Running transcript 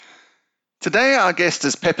Today, our guest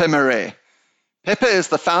is Pepe Marais. Pepe is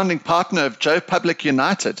the founding partner of Joe Public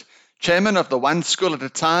United, chairman of the One School at a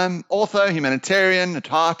Time, author, humanitarian at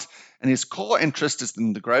heart, and his core interest is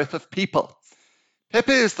in the growth of people.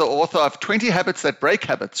 Pepe is the author of 20 Habits That Break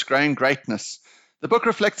Habits, Growing Greatness. The book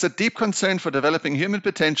reflects a deep concern for developing human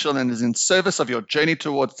potential and is in service of your journey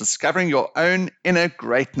towards discovering your own inner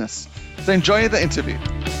greatness. So enjoy the interview.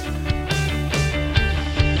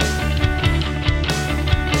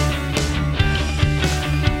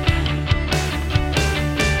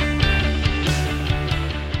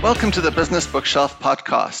 Welcome to the Business Bookshelf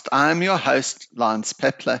podcast. I'm your host, Lance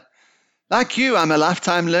Pepler. Like you, I'm a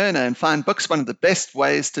lifetime learner and find books one of the best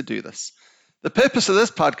ways to do this. The purpose of this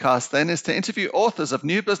podcast then is to interview authors of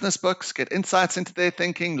new business books, get insights into their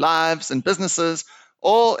thinking, lives, and businesses,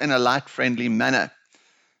 all in a light-friendly manner.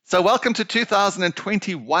 So welcome to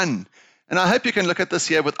 2021, and I hope you can look at this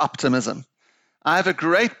year with optimism. I have a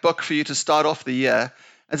great book for you to start off the year,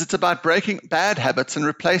 as it's about breaking bad habits and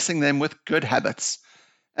replacing them with good habits.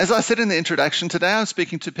 As I said in the introduction, today I'm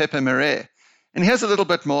speaking to Pepe Marais, and here's a little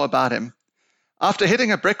bit more about him. After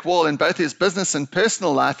hitting a brick wall in both his business and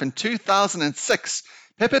personal life in 2006,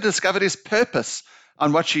 Pepe discovered his purpose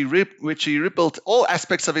on which he rebuilt all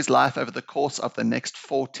aspects of his life over the course of the next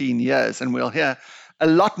 14 years. And we'll hear a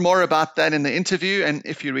lot more about that in the interview and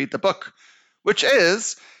if you read the book, which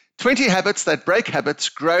is 20 Habits That Break Habits,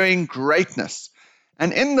 Growing Greatness.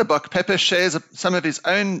 And in the book, Pepe shares some of his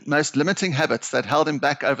own most limiting habits that held him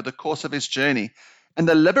back over the course of his journey, and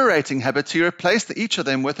the liberating habits he replaced each of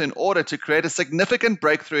them with in order to create a significant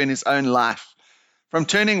breakthrough in his own life. From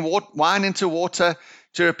turning wine into water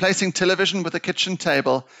to replacing television with a kitchen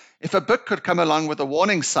table, if a book could come along with a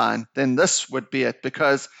warning sign, then this would be it,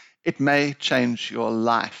 because it may change your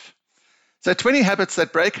life. So 20 Habits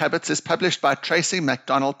That Break Habits is published by Tracy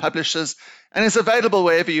McDonald Publishers and is available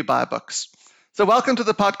wherever you buy books. So welcome to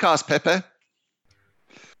the podcast, Pepe.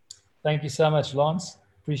 Thank you so much, Lance.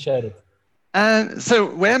 Appreciate it. So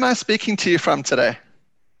where am I speaking to you from today?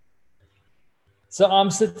 So I'm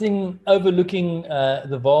sitting overlooking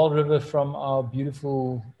the Vaal River from our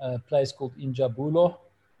beautiful place called Injabulo,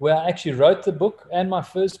 where I actually wrote the book, and my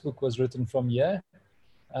first book was written from here.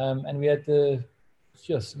 And we had we're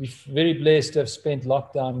very blessed to have spent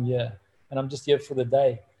lockdown here, and I'm just here for the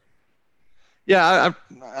day. Yeah,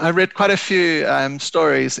 I read quite a few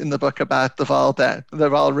stories in the book about the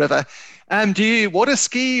Vaal River. Do you water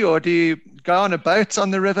ski or do you go on a boat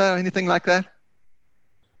on the river or anything like that?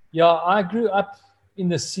 Yeah, I grew up in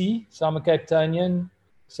the sea, so I'm a Cape Townian.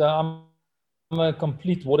 So I'm a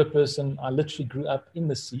complete water person. I literally grew up in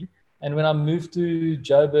the sea. And when I moved to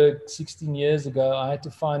Joburg 16 years ago, I had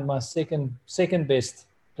to find my second best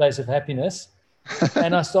place of happiness.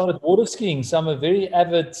 And I started water skiing. So I'm a very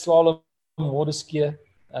avid slalom water skier.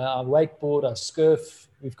 I wakeboard, I surf.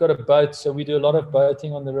 We've got a boat, so we do a lot of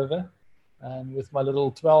boating on the river with my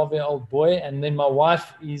little 12-year-old boy. And then my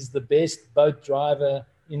wife is the best boat driver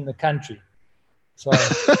in the country. So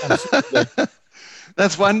I'm super good.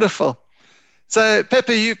 That's wonderful. So,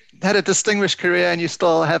 Pepe, you had a distinguished career and you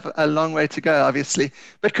still have a long way to go, obviously.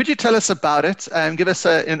 But could you tell us about it and give us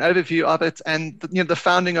an overview of it and the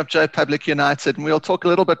founding of Joe Public United? And we'll talk a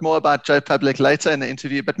little bit more about Joe Public later in the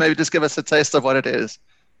interview, but maybe just give us a taste of what it is.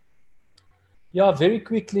 Yeah, very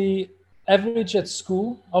quickly, average at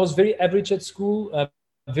school. I was very average at school,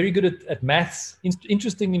 very good at maths.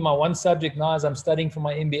 Interestingly, my one subject now as I'm studying for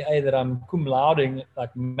my MBA that I'm cum laude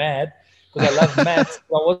like mad because I love maths.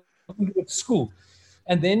 I wasn't good at school.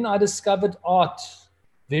 And then I discovered art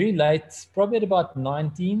very late, probably at about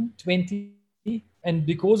 19, 20. And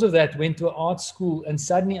because of that, went to an art school. And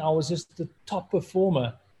suddenly I was just the top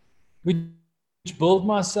performer, which built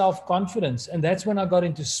my self-confidence. And that's when I got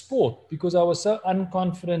into sport because I was so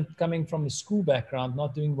unconfident coming from a school background,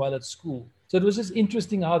 not doing well at school. So it was just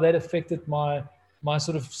interesting how that affected my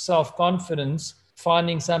sort of self-confidence,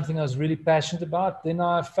 finding something I was really passionate about. Then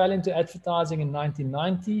I fell into advertising in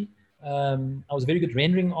 1990. I was a very good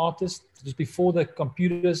rendering artist. Just before the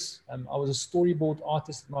computers, I was a storyboard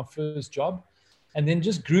artist at my first job, and then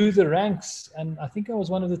just grew the ranks. And I think I was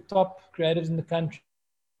one of the top creatives in the country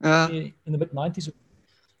in the mid-90s.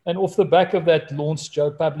 And off the back of that, launched Joe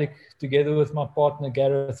Public together with my partner,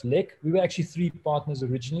 Gareth Leck. We were actually three partners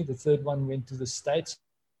originally. The third one went to the States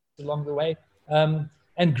along the way.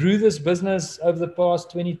 And grew this business over the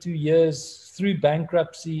past 22 years through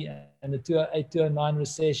bankruptcy and the 2008-2009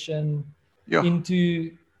 recession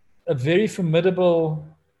into a very formidable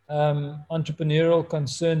entrepreneurial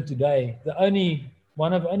concern today.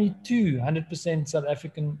 One of only 200% South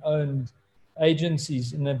African-owned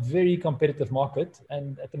agencies in a very competitive market,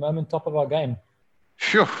 and at the moment, top of our game.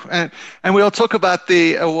 Phew. And we'll talk about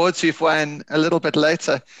the awards you've won a little bit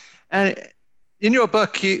later. And in your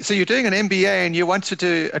book, so you're doing an MBA and you want to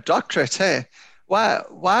do a doctorate, hey? Why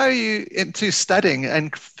are you into studying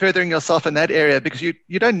and furthering yourself in that area? Because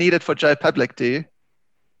you don't need it for Joe Public, do you?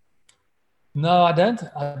 No, I don't.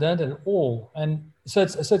 I don't at all. And so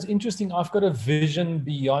it's interesting. I've got a vision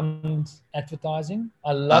beyond advertising.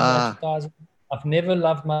 I love Ah, advertising. I've never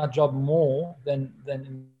loved my job more than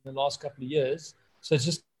in the last couple of years. So it's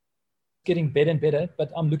just getting better and better.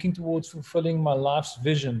 But I'm looking towards fulfilling my life's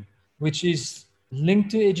vision, which is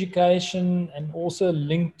linked to education and also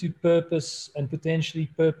linked to purpose and potentially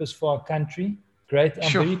purpose for our country. Great. I'm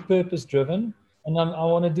sure. very purpose driven, and I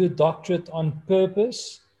want to do a doctorate on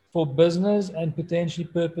purpose for business and potentially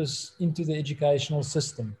purpose into the educational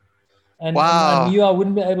system. And I Wow. knew I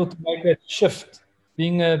wouldn't be able to make that shift.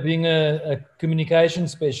 Being a communication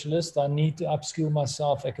specialist, I need to upskill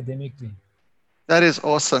myself academically. That is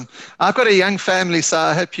awesome. I've got a young family, so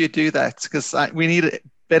I hope you do that because we need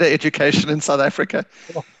better education in South Africa.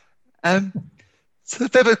 Um, so,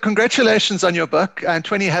 Pepper, congratulations on your book,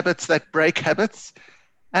 20 Habits That Break Habits.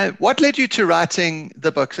 What led you to writing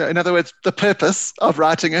the book? So in other words, the purpose of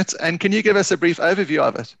writing it. And can you give us a brief overview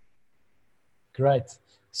of it? Great.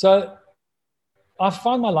 So I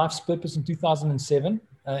found my life's purpose in 2007.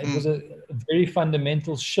 It was Mm, a very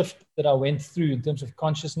fundamental shift that I went through in terms of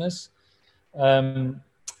consciousness. Um,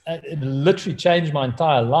 it literally changed my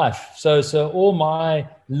entire life. So all my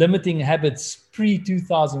limiting habits pre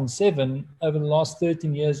 2007, over the last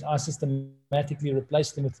 13 years, I systematically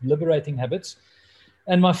replaced them with liberating habits.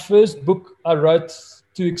 And my first book I wrote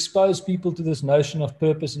to expose people to this notion of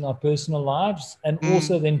purpose in our personal lives and mm,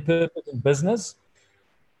 also then purpose in business.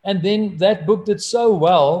 And then that book did so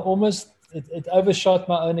well, almost it overshot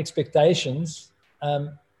my own expectations.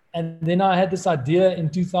 And then I had this idea in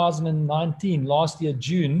 2019, last year,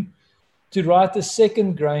 June, to write a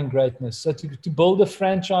second Growing Greatness. So to build a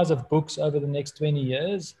franchise of books over the next 20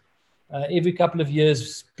 years. Every couple of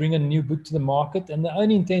years, bring a new book to the market. And the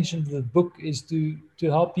only intention of the book is to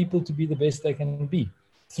help people to be the best they can be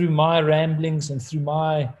through my ramblings and through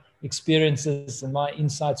my experiences and my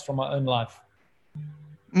insights from my own life.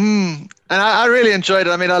 mm. And I really enjoyed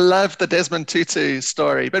it. I mean, I love the Desmond Tutu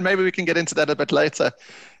story, but maybe we can get into that a bit later.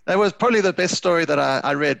 That was probably the best story that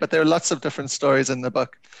I read, but there are lots of different stories in the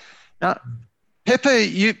book. Now, Pepper,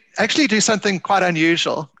 you actually do something quite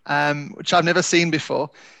unusual, which I've never seen before,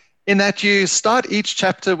 in that you start each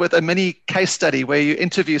chapter with a mini case study where you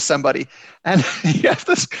interview somebody. And you have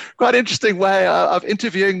this quite interesting way of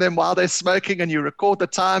interviewing them while they're smoking, and you record the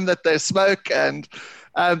time that they smoke and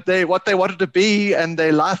what they wanted to be and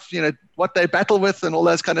their life, what they battle with and all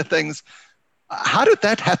those kind of things. How did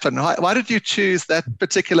that happen? Why did you choose that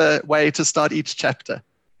particular way to start each chapter?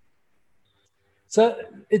 So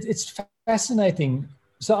it's fascinating.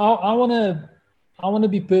 So I want to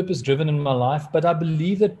be purpose driven in my life, but I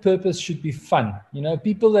believe that purpose should be fun.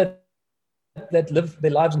 People that live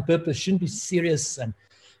their lives in purpose shouldn't be serious, and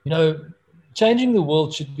changing the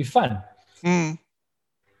world should be fun. Mm,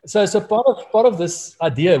 So part of this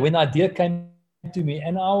idea, when the idea came to me,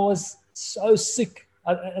 and I was so sick,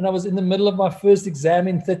 and I was in the middle of my first exam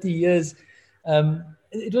in 30 years.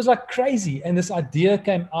 It was like crazy, and this idea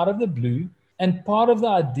came out of the blue. And part of the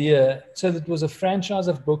idea, so it was a franchise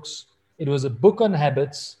of books. It was a book on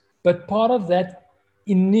habits, but part of that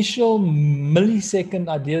initial millisecond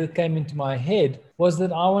idea that came into my head was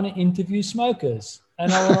that I want to interview smokers,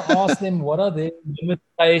 and I want to ask them what are their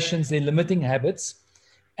limitations, their limiting habits.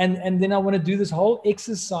 And then I want to do this whole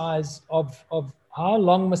exercise of how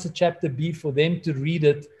long must a chapter be for them to read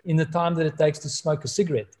it in the time that it takes to smoke a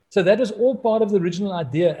cigarette. So that was all part of the original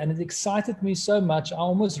idea, and it excited me so much. I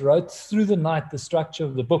almost wrote through the night the structure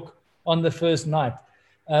of the book on the first night.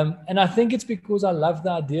 And I think it's because I love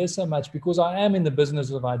the idea so much, because I am in the business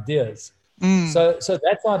of ideas. mm. So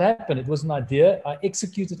that's how it happened. It was an idea. I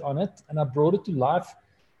executed on it, and I brought it to life.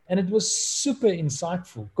 And it was super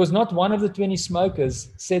insightful, because not one of the 20 smokers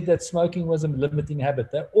said that smoking was a limiting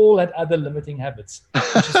habit. They all had other limiting habits,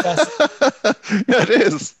 which is fascinating. Yeah, it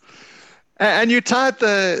is. And you tied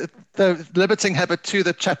the limiting habit to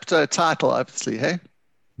the chapter title, obviously, hey?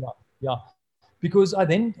 Yeah, yeah. Because I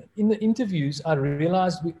then, in the interviews, I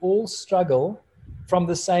realized we all struggle from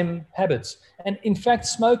the same habits. And in fact,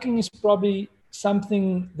 smoking is probably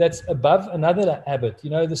something that's above another habit.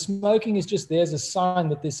 The smoking is just there as a sign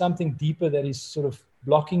that there's something deeper that is sort of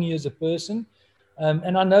blocking you as a person.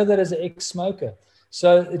 And I know that as an ex-smoker.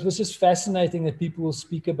 So it was just fascinating that people will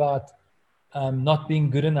speak about not being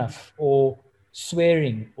good enough, or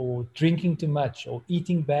swearing, or drinking too much, or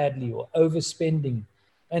eating badly, or overspending.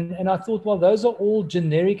 And I thought, well, those are all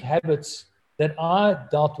generic habits that I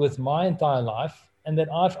dealt with my entire life and that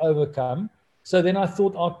I've overcome. So then I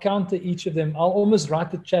thought I'll counter each of them. I'll almost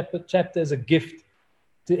write the chapter as a gift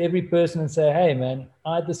to every person and say, hey, man,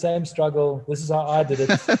 I had the same struggle. This is how I did it.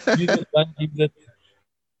 You just don't use it.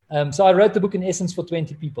 So I wrote the book in essence for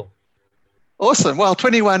 20 people. Awesome. Well,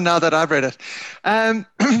 21 now that I've read it.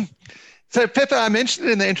 So, Pepper, I mentioned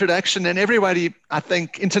it in the introduction, and everybody, I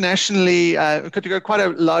think, internationally, could go quite a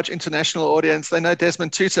large international audience. They know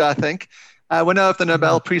Desmond Tutu, I think. We know of the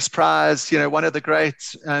Nobel Peace Prize, one of the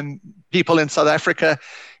great people in South Africa.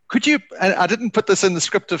 Could you, and I didn't put this in the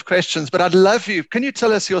script of questions, but I'd love you, can you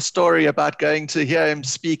tell us your story about going to hear him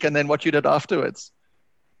speak and then what you did afterwards?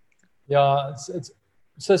 Yeah,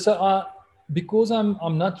 because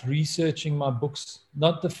I'm not researching my books,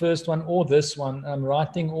 not the first one or this one, I'm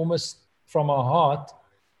writing almost from my heart.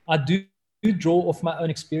 I do draw off my own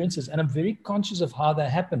experiences, and I'm very conscious of how they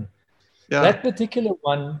happen. Yeah. That particular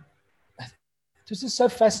one, this is so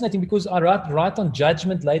fascinating because I write on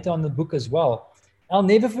judgment later on the book as well. I'll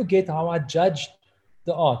never forget how I judged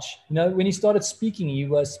the Arch. When he started speaking, he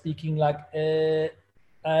was speaking like, he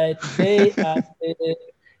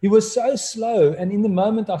was so slow. And in the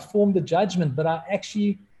moment I formed a judgment, but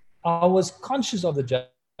I was conscious of the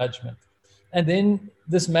judgment. And then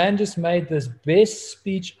this man just made this best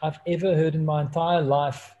speech I've ever heard in my entire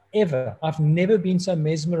life, ever. I've never been so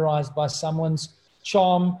mesmerized by someone's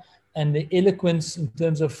charm and the eloquence in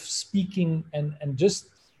terms of speaking, and just,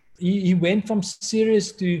 he went from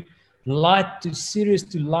serious to light to serious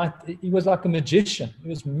to light. He was like a magician. He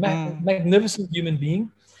was magnificent human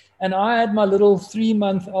being. And I had my little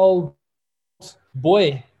 3-month-old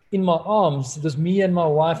boy in my arms. It was me and my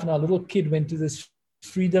wife and our little kid went to this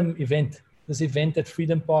freedom event, at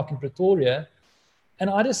Freedom Park in Pretoria. And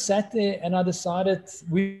I just sat there and I decided,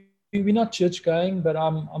 we're not church going, but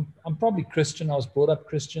I'm probably Christian. I was brought up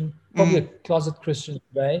Christian, probably a closet Christian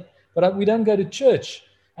today, but we don't go to church.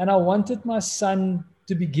 And I wanted my son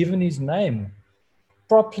to be given his name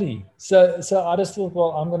properly. So I just thought,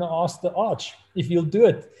 well, I'm going to ask the Arch if he'll do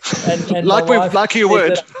it. And like you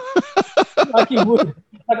would. Like he would.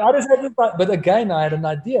 Like I just had this, but again, I had an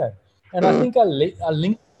idea. And I think I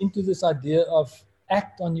linked into this idea of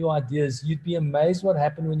act on your ideas. You'd be amazed what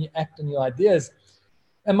happened when you act on your ideas.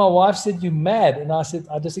 And my wife said, "You're mad." And I said,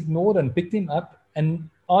 I just ignored and picked him up. And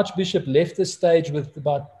Archbishop left the stage with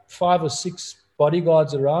about 5 or 6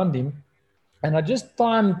 bodyguards around him. And I just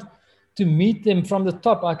timed to meet them from the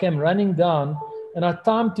top. I came running down and I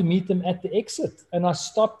timed to meet them at the exit. And I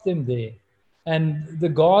stopped them there. And the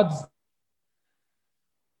guards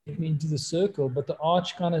took me into the circle, but the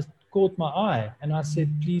Arch kind of caught my eye. And I said,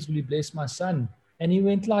 "Please, will you bless my son?" And he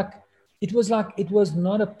went it was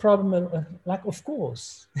not a problem. Like, of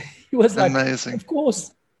course. He was like, amazing. Of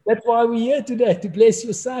course. That's why we're here today, to bless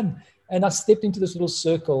your son. And I stepped into this little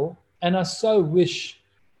circle, and I so wish,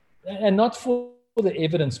 and not for the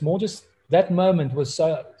evidence, more just that moment was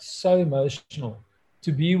so emotional,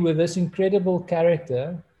 to be with this incredible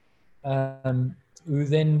character who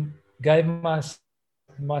then gave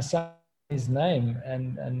my son his name.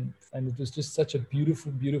 And it was just such a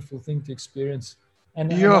beautiful, beautiful thing to experience.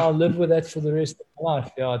 And I'll live with that for the rest of my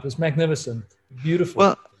life. Yeah, it was magnificent, beautiful.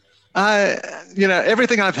 Well,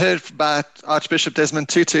 everything I've heard about Archbishop Desmond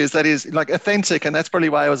Tutu is that he's like authentic, and that's probably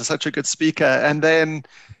why he was such a good speaker. And then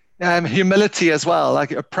humility as well,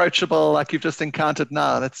 like approachable, like you've just encountered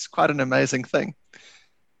now. That's quite an amazing thing.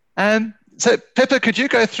 So, Pepper, could you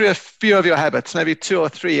go through a few of your habits, maybe 2 or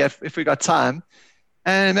 3 if we got time,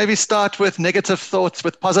 and maybe start with negative thoughts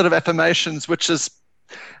with positive affirmations, which is,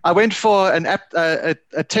 I went for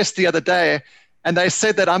a test the other day, and they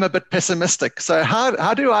said that I'm a bit pessimistic. So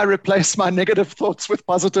how do I replace my negative thoughts with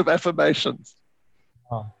positive affirmations?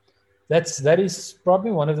 That is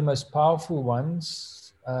probably one of the most powerful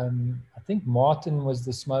ones. I think Martin was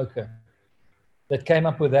the smoker that came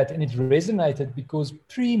up with that, and it resonated because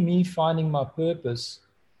me finding my purpose,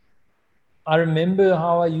 I remember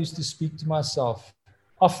how I used to speak to myself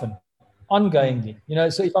often, ongoingly.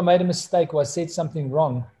 So if I made a mistake or I said something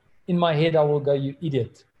wrong, in my head I will go, "You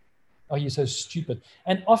idiot. Oh, you're so stupid."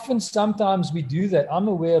 And often, sometimes we do that. I'm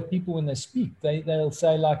aware of people when they speak, they'll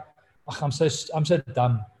say like, "Oh, I'm so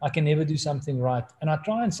dumb. I can never do something right." And I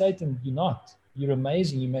try and say to them, "You're not. You're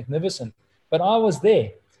amazing. You're magnificent." But I was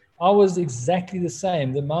there. I was exactly the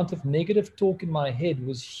same. The amount of negative talk in my head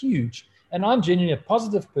was huge. And I'm genuinely a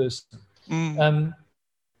positive person. And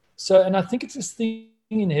I think it's this thing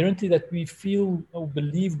inherently that we feel or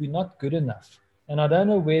believe we're not good enough. And I don't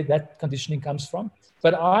know where that conditioning comes from,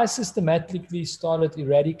 but I systematically started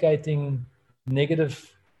eradicating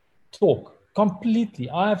negative talk Completely.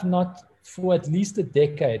 I have not, for at least a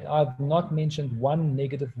decade, I've not mentioned one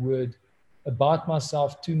negative word about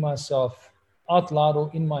myself, to myself, out loud or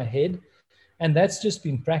in my head. And that's just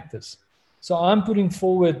been practice. So I'm putting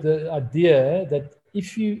forward the idea that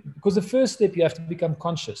because the first step, you have to become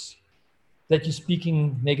conscious that you're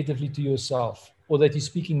speaking negatively to yourself, or that you're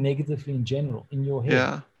speaking negatively in general in your head.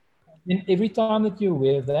 Yeah. And every time that you're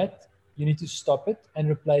aware of that, you need to stop it and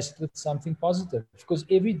replace it with something positive, because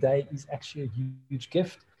every day is actually a huge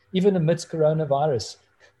gift, even amidst coronavirus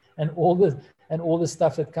and all the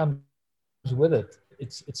stuff that comes with it.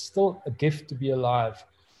 It's still a gift to be alive.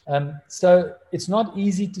 So it's not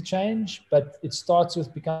easy to change, but it starts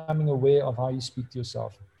with becoming aware of how you speak to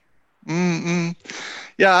yourself. Mm-mm.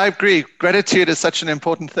 Yeah, I agree. Gratitude is such an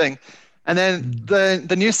important thing. And then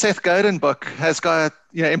the new Seth Godin book has got,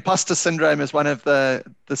 imposter syndrome is one of the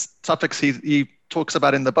topics he talks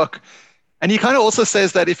about in the book. And he kind of also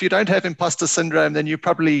says that if you don't have imposter syndrome, then you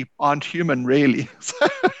probably aren't human, really.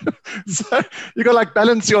 So you got to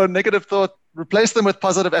balance your negative thought, replace them with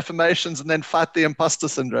positive affirmations, and then fight the imposter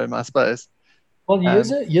syndrome, I suppose. Well,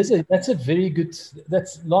 that's a very good,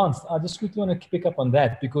 that's Lance. I just quickly want to pick up on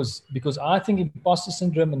that because I think imposter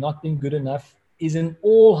syndrome and not being good enough is in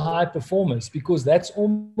all high performers, because that's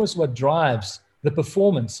almost what drives the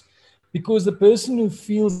performance. Because the person who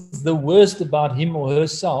feels the worst about him or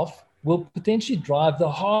herself will potentially drive the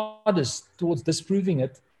hardest towards disproving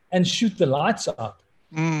it and shoot the lights out.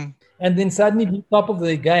 And then suddenly be top of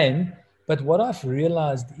the game. But what I've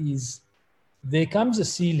realized is there comes a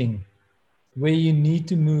ceiling where you need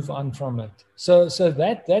to move on from it. So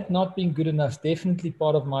that not being good enough is definitely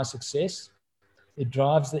part of my success. It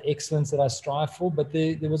drives the excellence that I strive for. But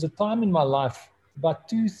there was a time in my life, about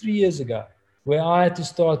 2-3 years ago, where I had to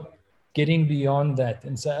start getting beyond that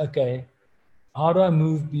and say, okay, how do I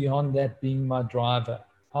move beyond that being my driver?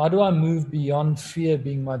 How do I move beyond fear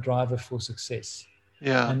being my driver for success?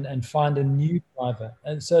 Yeah. And find a new driver.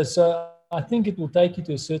 And so I think it will take you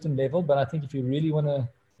to a certain level, but I think if you really want to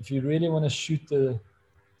shoot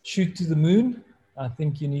to the moon, I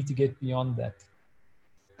think you need to get beyond that.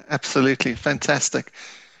 Absolutely. Fantastic.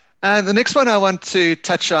 And the next one I want to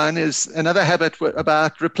touch on is another habit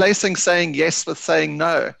about replacing saying yes with saying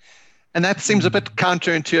no. And that seems a bit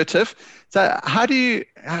counterintuitive. So how do you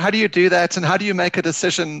do that, and how do you make a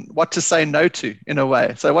decision what to say no to, in a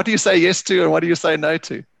way? So what do you say yes to, and what do you say no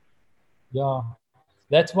to? Yeah,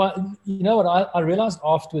 that's why, what I realized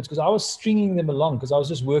afterwards, because I was stringing them along because I was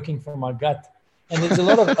just working from my gut. And there's a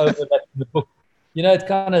lot of overlap in the book.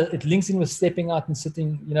 It links in with stepping out and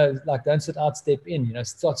sitting, like don't sit out, step in,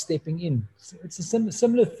 start stepping in. It's a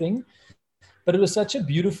similar thing, but it was such a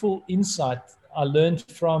beautiful insight I learned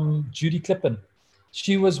from Judy Clippen.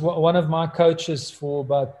 She was one of my coaches for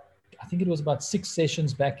I think it was about 6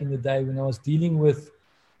 sessions back in the day when I was dealing with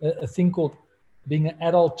a thing called being an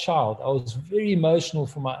adult child. I was very emotional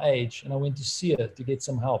for my age, and I went to see her to get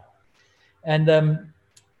some help. And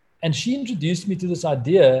she introduced me to this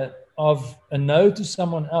idea of a no to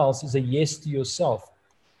someone else is a yes to yourself,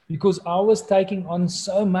 because I was taking on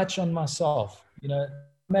so much on myself. No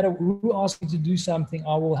matter who asks me to do something,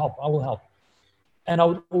 I will help. And I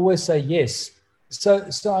would always say yes.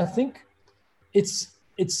 So I think it's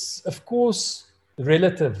of course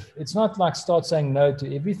relative. It's not like start saying no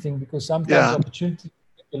to everything, because sometimes opportunity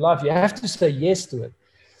in your life, you have to say yes to it.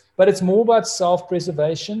 But it's more about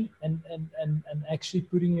self-preservation and actually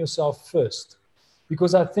putting yourself first.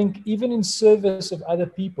 Because I think even in service of other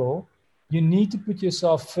people, you need to put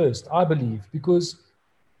yourself first, I believe, because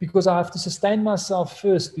I have to sustain myself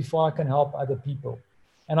first before I can help other people.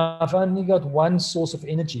 And I've only got one source of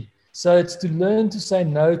energy. So it's to learn to say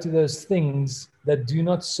no to those things that do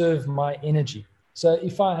not serve my energy. So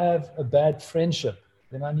if I have a bad friendship,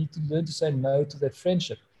 then I need to learn to say no to that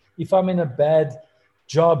friendship. If I'm in a bad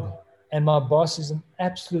job and my boss is an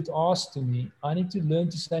absolute arse to me, I need to learn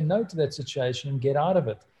to say no to that situation and get out of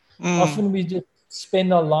it. Often we just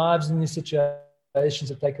spend our lives in these situations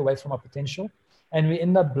that take away from our potential, and we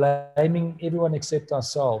end up blaming everyone except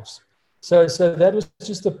ourselves. So that was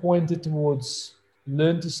just a pointer towards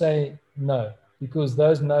learn to say no, because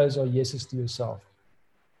those no's are yeses to yourself.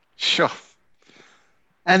 Sure.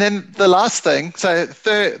 And then the last thing, so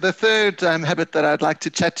the third habit that I'd like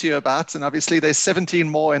to chat to you about, and obviously there's 17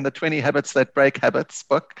 more in the 20 Habits That Break Habits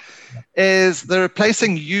book, is the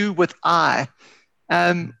replacing you with I.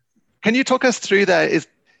 Can you talk us through that?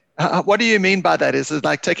 What do you mean by that? Is it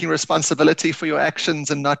like taking responsibility for your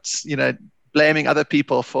actions and not, blaming other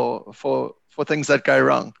people for things that go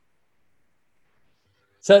wrong?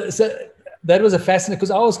 So that was a fascinating,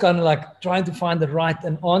 because I was kind of like trying to find the right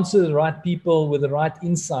and answer the right people with the right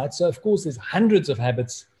insight. So of course there's hundreds of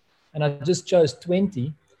habits and I just chose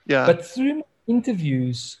 20. Yeah. But through my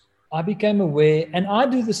interviews, I became aware, and I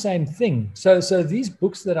do the same thing. So these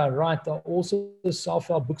books that I write are also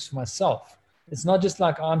self-help books for myself. It's not just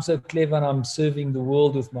like I'm so clever and I'm serving the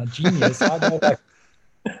world with my genius.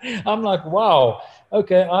 I'm like, wow,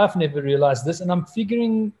 okay, I've never realized this. And I'm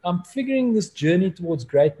figuring this journey towards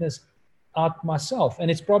greatness out myself. And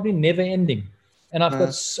it's probably never ending. And I've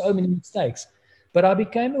got so many mistakes. But I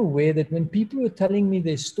became aware that when people were telling me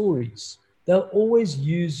their stories, they'll always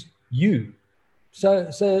use you.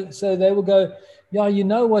 So they will go, yeah, you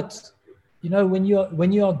know what, when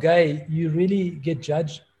you are gay, you really get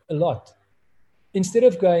judged a lot. Instead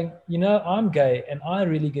of going, I'm gay and I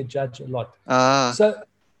really get judged a lot. So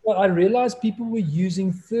I realized people were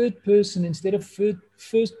using third person instead of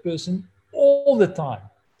first person all the time.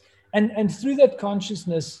 And through that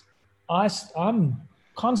consciousness, I'm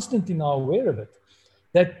constantly now aware of it.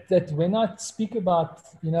 That when I speak about,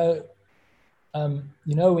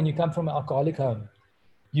 when you come from an alcoholic home,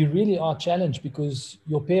 you really are challenged because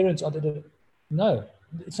your parents are no,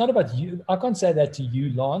 it's not about you. I can't say that to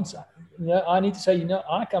you, Lance. I need to say,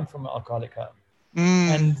 I come from an alcoholic home.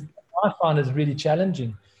 And I found it really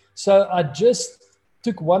challenging. So I just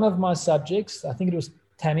took one of my subjects, I think it was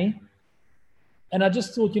Tammy, and I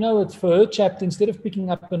just thought, for her chapter, instead of picking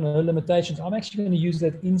up on her limitations, I'm actually going to use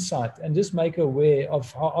that insight and just make her aware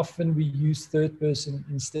of how often we use third person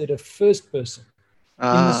instead of first person in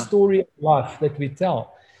the story of life that we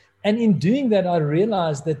tell. And in doing that, I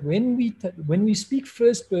realized that when we speak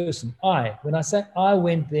first person, when I say I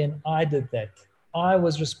went there and I did that, I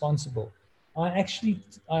was responsible. I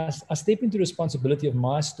step into responsibility of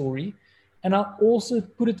my story, and I also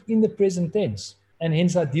put it in the present tense, and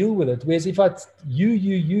hence I deal with it. Whereas if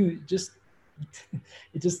you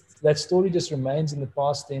that story just remains in the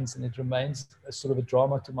past tense, and it remains a sort of a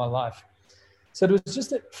drama to my life. So it was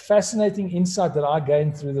just a fascinating insight that I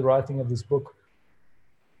gained through the writing of this book.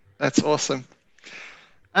 That's awesome.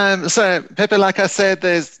 So Pepe, like I said,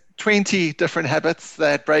 there's 20 different habits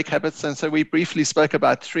that break habits, and so we briefly spoke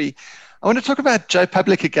about 3. I want to talk about Joe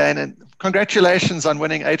Public again, and congratulations on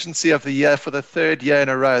winning Agency of the Year for the 3rd year in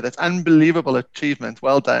a row. That's unbelievable achievement.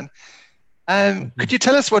 Well done. Could you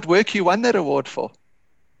tell us what work you won that award for?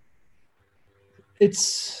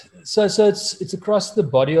 It's across the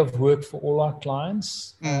body of work for all our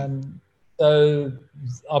clients. So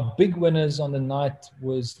our big winners on the night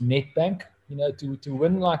was Nedbank. To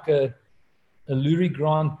win like a Lurie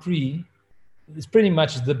Grand Prix is pretty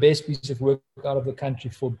much the best piece of work out of the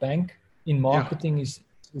country for bank. In marketing is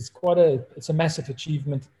it's a massive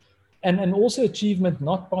achievement, and also achievement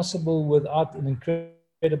not possible without an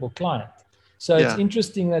incredible client. So it's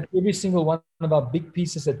interesting that every single one of our big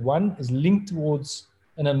pieces that won is linked towards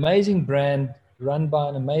an amazing brand run by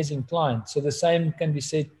an amazing client. So the same can be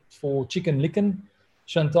said for Chicken Licken.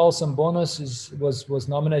 Chantal Sambonis was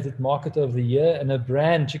nominated Marketer of the Year, and her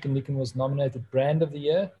brand Chicken Licken was nominated Brand of the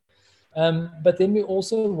Year. But then we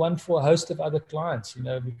also won for a host of other clients. We've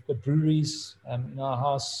got breweries in our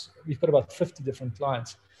house. We've got about 50 different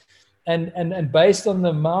clients. And based on the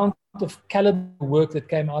amount of caliber work that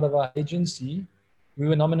came out of our agency, we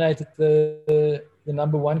were nominated the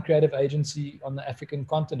 #1 creative agency on the African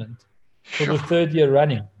continent for the 3rd year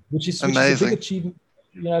running, which is a big achievement.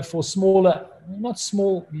 For smaller, not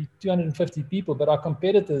small, 250 people, but our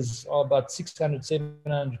competitors are about 600,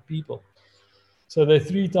 700 people. So they're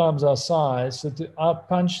 3 times our size. So to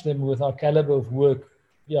outpunch them with our caliber of work,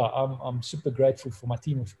 I'm super grateful for my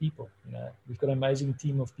team of people. We've got an amazing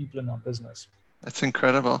team of people in our business. That's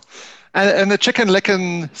incredible. And the Chicken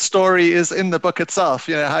Licken story is in the book itself.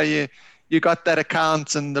 How you got that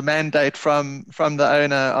account and the mandate from the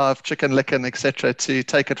owner of Chicken Licken, etc., to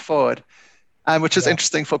take it forward, which is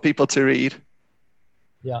interesting for people to read.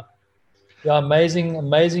 Yeah,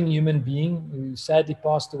 amazing human being who sadly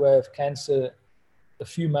passed away of cancer a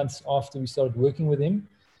few months after we started working with him.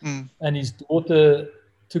 And his daughter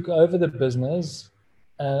took over the business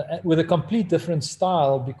with a complete different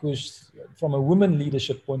style, because from a woman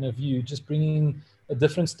leadership point of view, just bringing a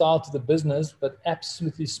different style to the business, but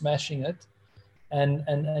absolutely smashing it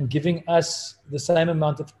and giving us the same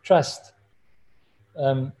amount of trust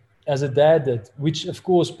as a dad did, which of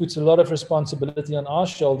course puts a lot of responsibility on our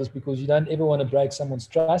shoulders, because you don't ever want to break someone's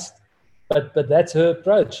trust. But that's her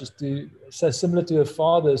approach, so similar to her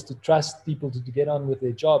father's, to trust people to get on with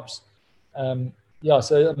their jobs.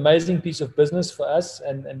 So amazing piece of business for us,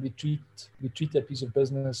 and we treat that piece of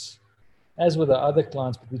business as with our other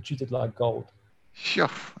clients, but we treat it like gold. Sure,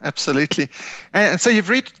 absolutely. And so you've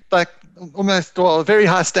reached like almost, well, a very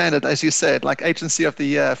high standard, as you said, like Agency of the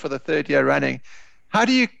Year for the third year running. How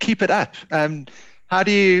do you keep it up? How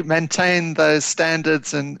do you maintain those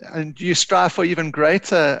standards, and do you strive for even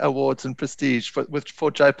greater awards and prestige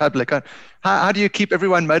for Joe Public? How do you keep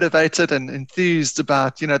everyone motivated and enthused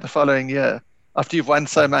about the following year after you've won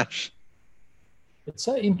so much? It's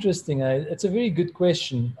so interesting. It's a very good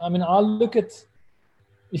question. I mean,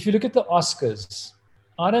 if you look at the Oscars,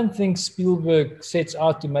 I don't think Spielberg sets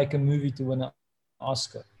out to make a movie to win an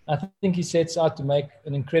Oscar. I think he sets out to make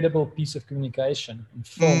an incredible piece of communication and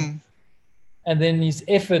film. And then his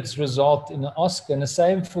efforts result in an Oscar. And the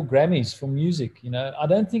same for Grammys, for music. I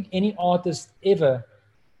don't think any artist ever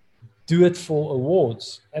do it for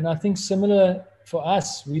awards. And I think similar for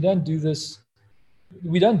us, we don't do this.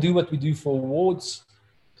 We don't do what we do for awards,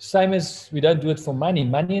 same as we don't do it for money.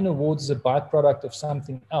 Money and awards is a byproduct of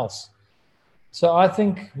something else. So I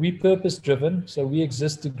think we're purpose-driven. So we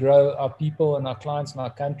exist to grow our people and our clients and our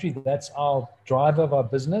country. That's our driver of our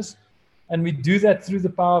business. And we do that through the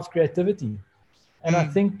power of creativity. And I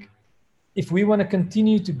think if we want to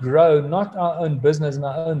continue to grow, not our own business and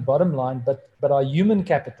our own bottom line, but our human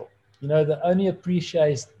capital, the only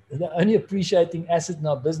appreciating asset in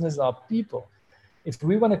our business are people. If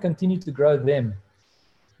we want to continue to grow them,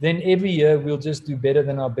 then every year we'll just do better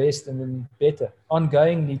than our best and then better,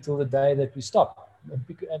 ongoingly till the day that we stop,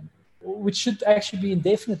 which should actually be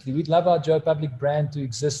indefinitely. We'd love our Joe Public brand to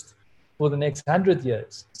exist for the next 100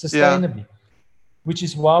 years, sustainably, which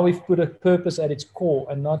is why we've put a purpose at its core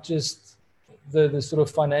and not just the sort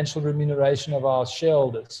of financial remuneration of our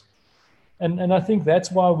shareholders. And I think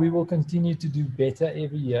that's why we will continue to do better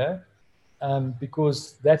every year.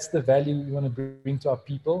 Because that's the value we want to bring to our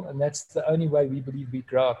people. And that's the only way we believe we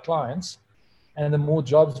grow our clients. And the more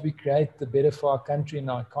jobs we create, the better for our country and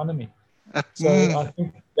our economy. So I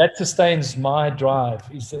think that sustains my drive,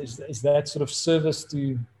 is that sort of service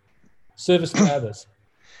to others.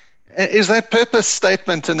 Is that purpose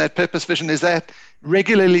statement and that purpose vision, is that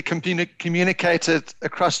regularly communicated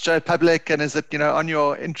across Joe Public? And is it, on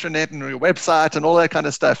your intranet and your website and all that kind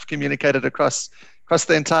of stuff communicated across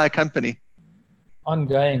the entire company?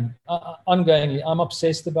 Ongoingly. I'm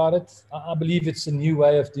obsessed about it. I believe it's a new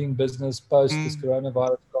way of doing business post this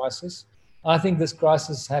coronavirus crisis. I think this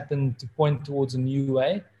crisis happened to point towards a new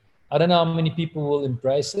way. I don't know how many people will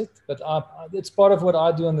embrace it, but it's part of what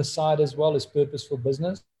I do on the side as well as Purposeful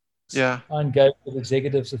Business. Yeah. I engage with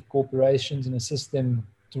executives of corporations and assist them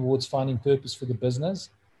towards finding purpose for the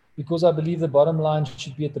business, because I believe the bottom line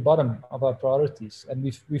should be at the bottom of our priorities, and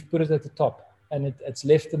we've put it at the top, and it's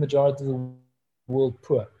left the majority of the world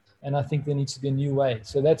poor. And I think there needs to be a new way.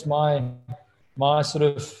 So that's my sort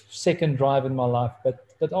of second drive in my life.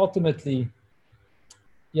 But ultimately,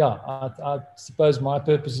 I suppose my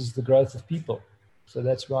purpose is the growth of people. So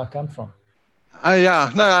that's where I come from.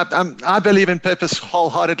 I believe in purpose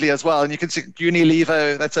wholeheartedly as well. And you can see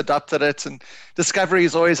Unilever, that's adopted it, and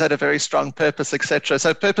Discovery's always had a very strong purpose, etc.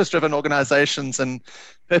 So purpose-driven organizations and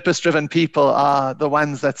purpose-driven people are the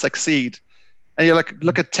ones that succeed. And you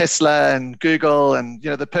look at Tesla and Google and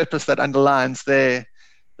the purpose that underlines the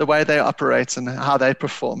way they operate and how they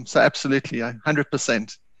perform. So absolutely,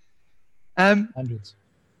 100%. Hundreds.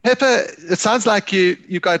 Pepper, it sounds like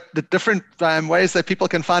you got the different ways that people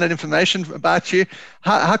can find out information about you.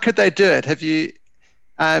 How could they do it? Have you?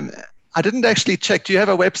 I didn't actually check. Do you have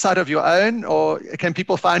a website of your own, or can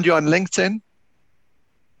people find you on LinkedIn?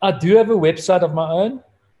 I do have a website of my own.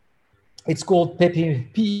 It's called Pepe,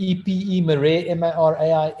 P-E-P-E Marais,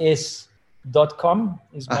 MARAIS.com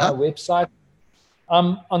is my website.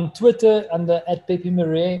 I'm on Twitter under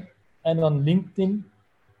 @PepeMarais and on LinkedIn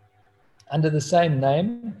under the same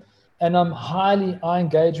name. And I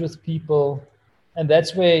engage with people. And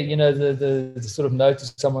that's where, the sort of no to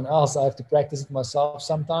someone else, I have to practice it myself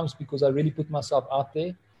sometimes because I really put myself out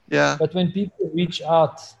there. Yeah. But when people reach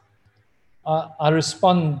out, I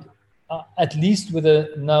respond at least with a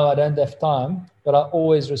no, I don't have time, but I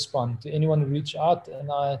always respond to anyone who reach out,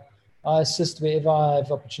 and I assist wherever I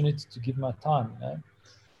have opportunity to give my time.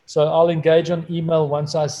 So I'll engage on email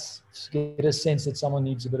once I get a sense that someone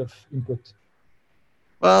needs a bit of input.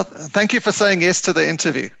 Well, thank you for saying yes to the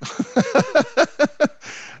interview.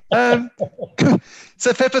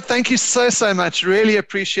 So Pepper, thank you so much. Really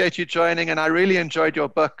appreciate you joining, and I really enjoyed your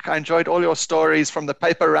book. I enjoyed all your stories, from the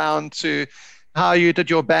paper round to how you did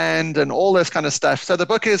your band and all this kind of stuff. So the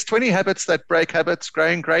book is 20 Habits That Break Habits,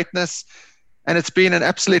 Growing Greatness. And it's been an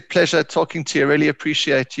absolute pleasure talking to you. Really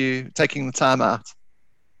appreciate you taking the time out.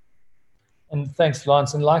 And thanks,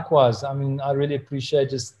 Lance. And likewise, I really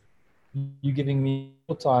appreciate just you giving me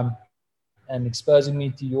your time and exposing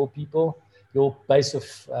me to your people your base of,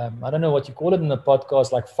 I don't know what you call it in the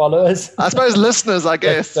podcast, like followers. I suppose listeners, I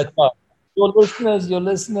guess. But your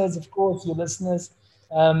listeners, of course, your listeners.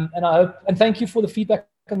 And I hope, and thank you for the feedback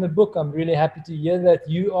on the book. I'm really happy to hear that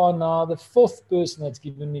you are now the fourth person that's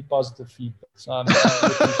given me positive feedback. So I'm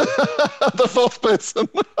the fourth person.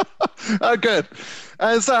 Oh, good.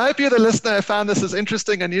 So I hope you, the listener, found this as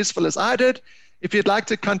interesting and useful as I did. If you'd like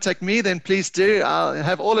to contact me, then please do. I'll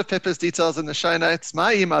have all of Pepper's details in the show notes.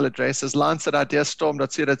 My email address is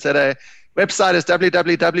lance@ideastorm.co.za. Website is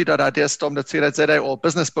www.ideastorm.co.za or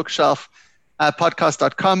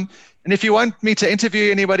businessbookshelf.podcast.com. And if you want me to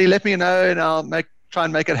interview anybody, let me know and I'll try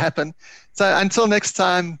and make it happen. So until next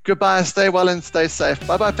time, goodbye, stay well and stay safe.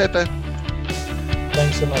 Bye-bye, Pepper.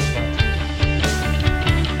 Thanks so much, man.